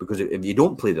 Because if you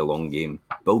don't play the long game,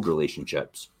 build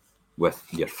relationships with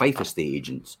your Fife estate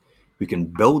agents who can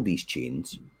build these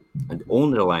chains and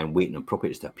only rely on waiting on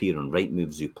properties to appear on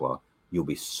Rightmove, Zoopla, you'll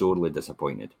be sorely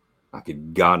disappointed. I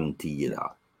could guarantee you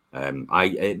that.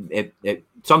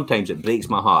 Sometimes it breaks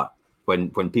my heart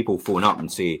when people phone up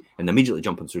and say, and immediately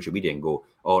jump on social media and go,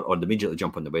 or they immediately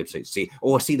jump on the website and say,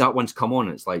 oh, I see that one's come on.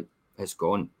 And it's like, it's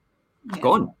gone. It's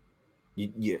gone.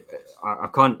 I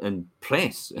can't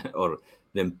impress or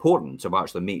the importance of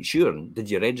actually make sure. Did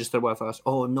you register with us?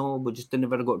 Oh, no, we just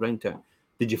never got around to it.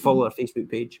 Did you follow our Facebook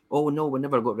page? Oh, no, we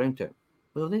never got around to it.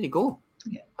 Well, there you go.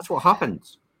 Yeah. That's what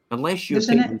happens. Unless you're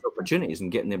taking these opportunities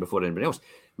and getting there before anybody else.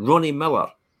 Ronnie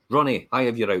Miller. Ronnie, hi,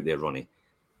 if you're out there, Ronnie.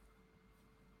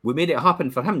 We made it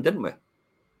happen for him, didn't we?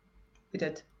 We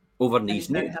did. Over in East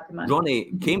News.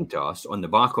 Ronnie came to us on the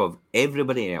back of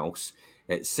everybody else.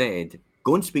 It said,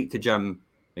 go and speak to Jim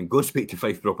and go speak to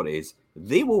Fife Properties.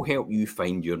 They will help you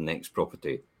find your next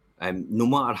property. No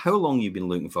matter how long you've been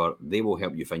looking for, they will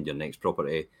help you find your next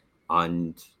property.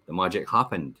 And the magic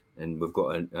happened. And we've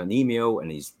got an email,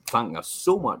 and he's thanking us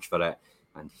so much for it.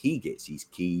 And he gets his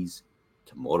keys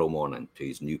tomorrow morning to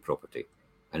his new property.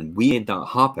 And we made that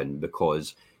happen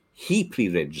because he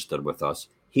pre-registered with us.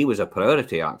 He was a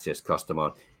priority access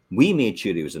customer. We made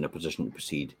sure he was in a position to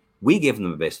proceed. We gave him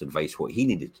the best advice, what he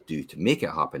needed to do to make it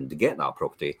happen, to get that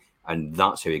property. And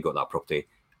that's how he got that property.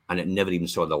 And it never even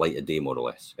saw the light of day, more or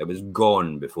less. It was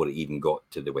gone before it even got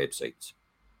to the websites.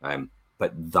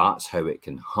 But that's how it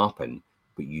can happen.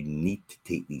 But you need to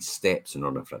take these steps in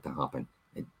order for it to happen.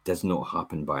 It does not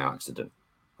happen by accident.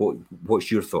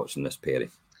 What's your thoughts on this, Perry?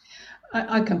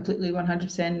 I completely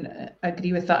 100%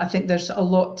 agree with that. I think there's a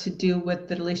lot to deal with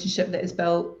the relationship that is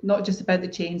built, not just about the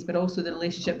chains, but also the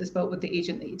relationship that's built with the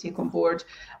agent that you take on board,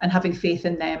 and having faith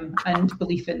in them and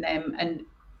belief in them, and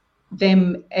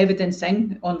them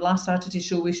evidencing. On last Saturday's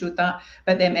show we showed that,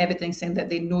 but them evidencing that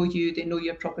they know you, they know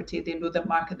your property, they know the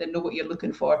market, they know what you're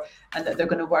looking for, and that they're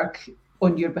going to work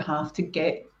on your behalf to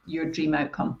get your dream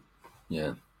outcome.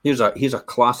 Yeah. Here's a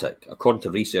classic, according to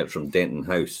research from Denton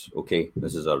House. Okay,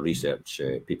 this is our research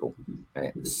people.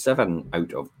 7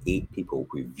 out of 8 people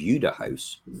who viewed a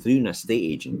house through an estate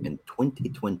agent in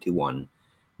 2021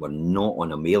 were not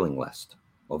on a mailing list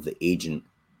of the agent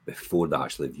before they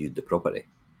actually viewed the property.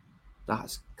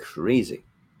 That's crazy.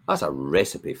 That's a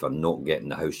recipe for not getting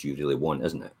the house you really want,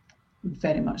 isn't it?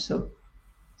 Very much so.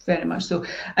 Very much so.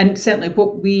 And certainly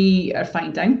what we are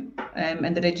finding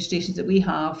in the registrations that we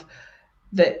have,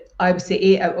 that I would say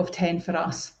 8 out of 10 for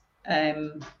us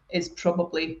is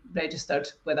probably registered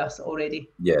with us already.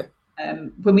 Yeah.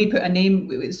 When we put a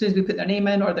name, as soon as we put their name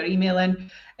in or their email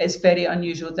in, it's very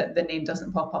unusual that the name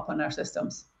doesn't pop up on our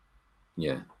systems.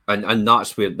 Yeah, and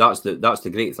that's the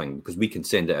great thing, because we can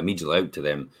send it immediately out to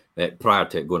them prior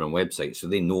to it going on websites, so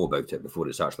they know about it before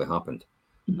it's actually happened.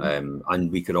 Mm-hmm.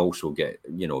 And we can also get,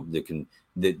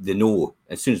 they know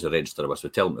as soon as they register with us, we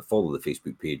tell them to follow the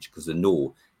Facebook page, because they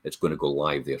know it's going to go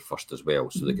live there first as well,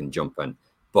 so mm-hmm. they can jump in.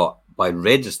 But by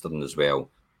registering as well,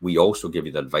 we also give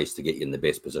you the advice to get you in the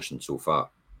best position so far.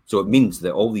 So it means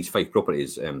that all these 5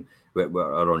 properties are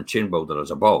on Chain Builder as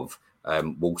above,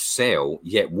 will sell,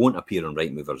 yet won't appear on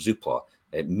Rightmove or Zoopla,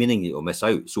 meaning you'll miss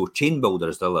out. So Chain Builder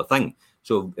is the other thing.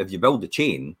 So if you build a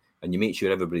chain and you make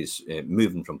sure everybody's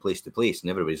moving from place to place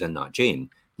and everybody's in that chain,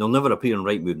 they'll never appear on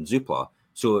Rightmove and Zoopla.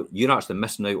 So you're actually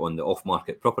missing out on the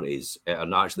off-market properties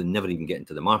and actually never even getting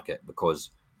to the market,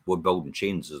 because we're building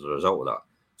chains as a result of that.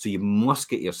 So you must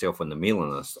get yourself on the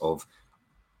mailing list of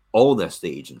all the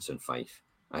estate agents in Fife,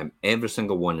 every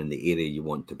single one in the area you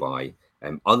want to buy.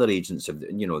 Other agents, if they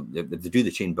do the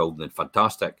chain building, then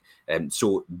fantastic.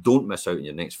 So don't miss out on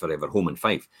your next forever home in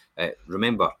Fife.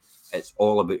 Remember, it's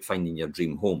all about finding your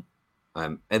dream home.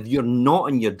 If you're not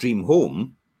in your dream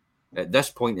home at this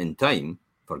point in time,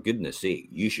 for goodness sake,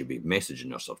 you should be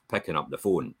messaging us or picking up the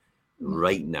phone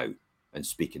right now and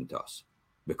speaking to us,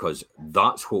 because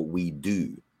that's what we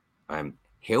do,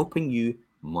 helping you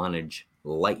manage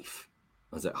life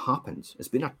as it happens. It's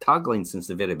been a tagline since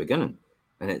the very beginning.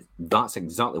 And that's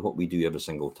exactly what we do every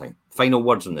single time. Final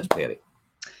words on this, Perry.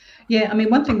 Yeah, I mean,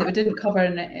 one thing that we didn't cover,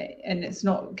 and it's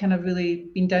not kind of really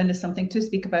been down as something to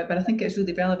speak about, but I think it's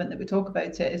really relevant that we talk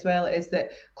about it as well, is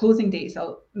that closing dates.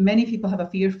 Many people have a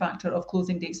fear factor of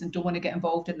closing dates and don't want to get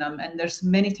involved in them. And there's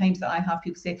many times that I have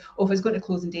people say, oh, if it's going to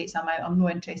closing dates, I'm out, I'm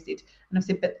not interested. And I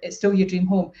say, but it's still your dream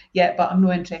home. Yeah, but I'm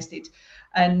not interested.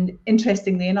 And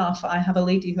interestingly enough, I have a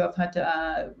lady who I've had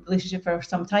a relationship for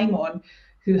some time on,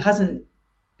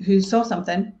 who saw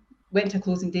something, went to a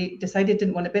closing date, decided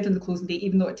didn't want to bid on the closing date,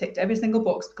 even though it ticked every single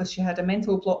box, because she had a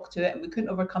mental block to it and we couldn't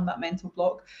overcome that mental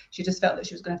block. She just felt that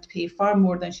she was going to have to pay far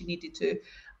more than she needed to.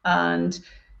 And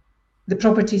the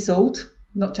property sold,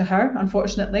 not to her,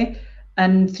 unfortunately.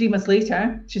 And 3 months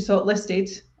later, she saw it listed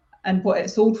and what it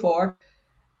sold for,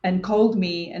 and called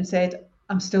me and said,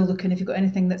 I'm still looking. If you've got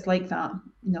anything that's like that,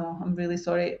 no, I'm really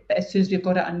sorry. But as soon as we've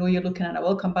got it, I know you're looking and I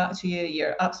will come back to you.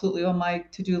 You're absolutely on my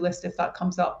to-do list if that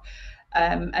comes up.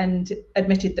 And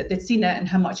admitted that they'd seen it and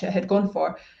how much it had gone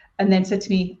for. And then said to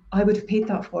me, I would have paid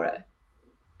that for it.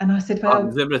 And I said,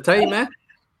 well, every time,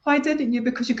 why didn't you?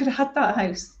 Because you could have had that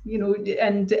house,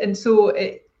 and so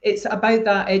it's about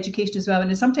that education as well.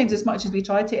 And sometimes, as much as we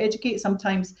try to educate,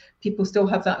 sometimes people still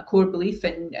have that core belief,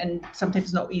 and sometimes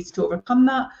it's not easy to overcome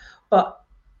that. But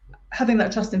having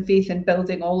that trust and faith in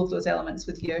building all of those elements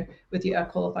with you, a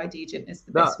qualified agent, is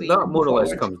the best way. That more or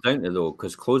less comes down to, though,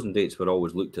 because closing dates were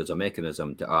always looked as a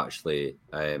mechanism to actually,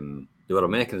 they were a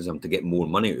mechanism to get more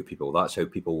money out of people. That's how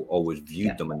people always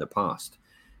viewed them in the past.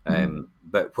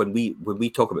 But when we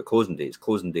talk about closing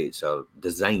dates are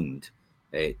designed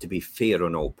to be fair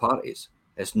on all parties.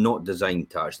 It's not designed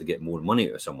to actually get more money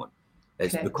out of someone.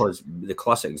 It's Correct. because the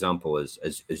classic example is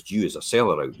you as a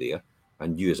seller out there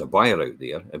and you as a buyer out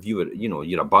there. If you were,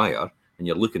 you're a buyer and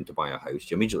you're looking to buy a house,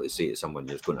 you immediately say to someone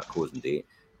there's going to a closing date,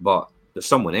 but there's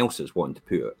someone else that's wanting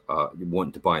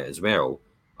to buy it as well,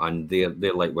 and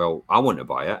they're like, well, I want to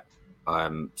buy it,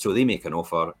 so they make an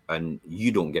offer and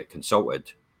you don't get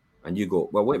consulted, and you go,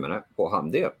 well, wait a minute, what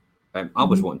happened there? I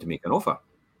was wanting to make an offer,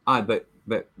 but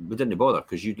we didn't bother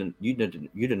because you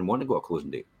didn't want to go a closing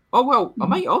date. Oh well, I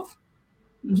might have.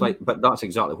 It's like, but that's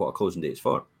exactly what a closing date is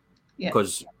for,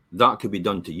 because that could be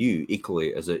done to you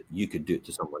equally as you could do it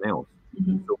to someone else.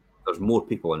 So there's more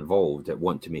people involved that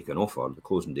want to make an offer. The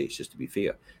closing date is just to be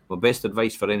fair. My best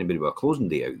advice for anybody with a closing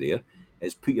date out there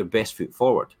is put your best foot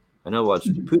forward. In other words,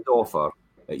 put the offer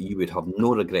that you would have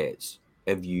no regrets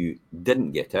if you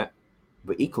didn't get it,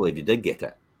 but equally if you did get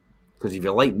it. Because if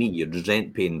you're like me, you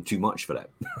resent paying too much for it.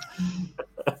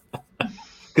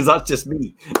 Because that's just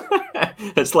me.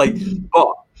 It's like,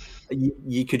 but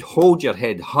you could hold your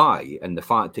head high in the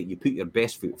fact that you put your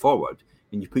best foot forward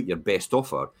and you put your best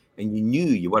offer, and you knew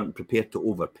you weren't prepared to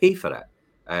overpay for it.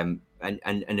 And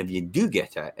if you do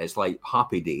get it, it's like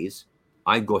happy days.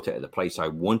 I got it at the price I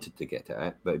wanted to get it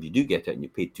at. But if you do get it and you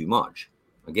paid too much,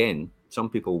 again, some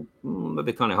people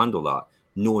maybe can't handle that,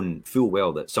 knowing full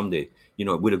well that somebody,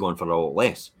 it would have gone for a lot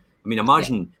less. I mean,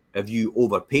 imagine if you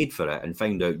overpaid for it and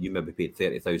found out you maybe paid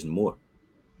 30,000 more.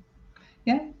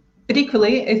 Yeah. But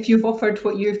equally, if you've offered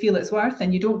what you feel it's worth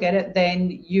and you don't get it,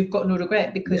 then you've got no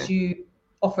regret because you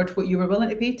offered what you were willing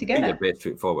to pay to get it. Your best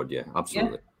foot forward,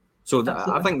 absolutely. Yeah. So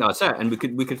I think that's it, and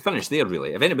we could finish there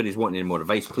really. If anybody's wanting any more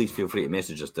advice, please feel free to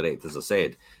message us direct, as I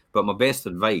said. But my best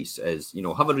advice is,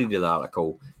 have a read of the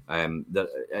article.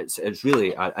 It's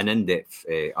really an in-depth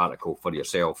article for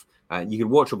yourself. You can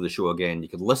watch over the show again. You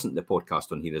can listen to the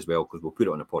podcast on here as well, because we'll put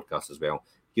it on the podcast as well.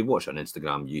 You can watch it on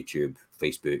Instagram, YouTube,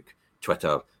 Facebook,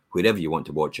 Twitter, wherever you want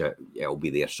to watch it. It'll be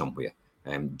there somewhere.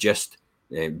 Just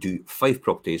do Fife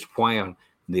properties. Why are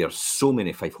there so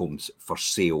many Fife homes for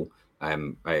sale?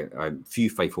 A few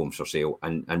Fife homes for sale,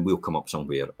 and we'll come up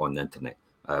somewhere on the internet.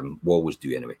 We'll always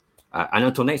do anyway. And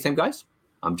until next time, guys,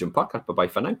 I'm Jim Parker. Bye-bye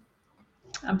for now.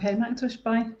 I'm Penny McIntosh.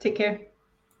 Bye. Take care.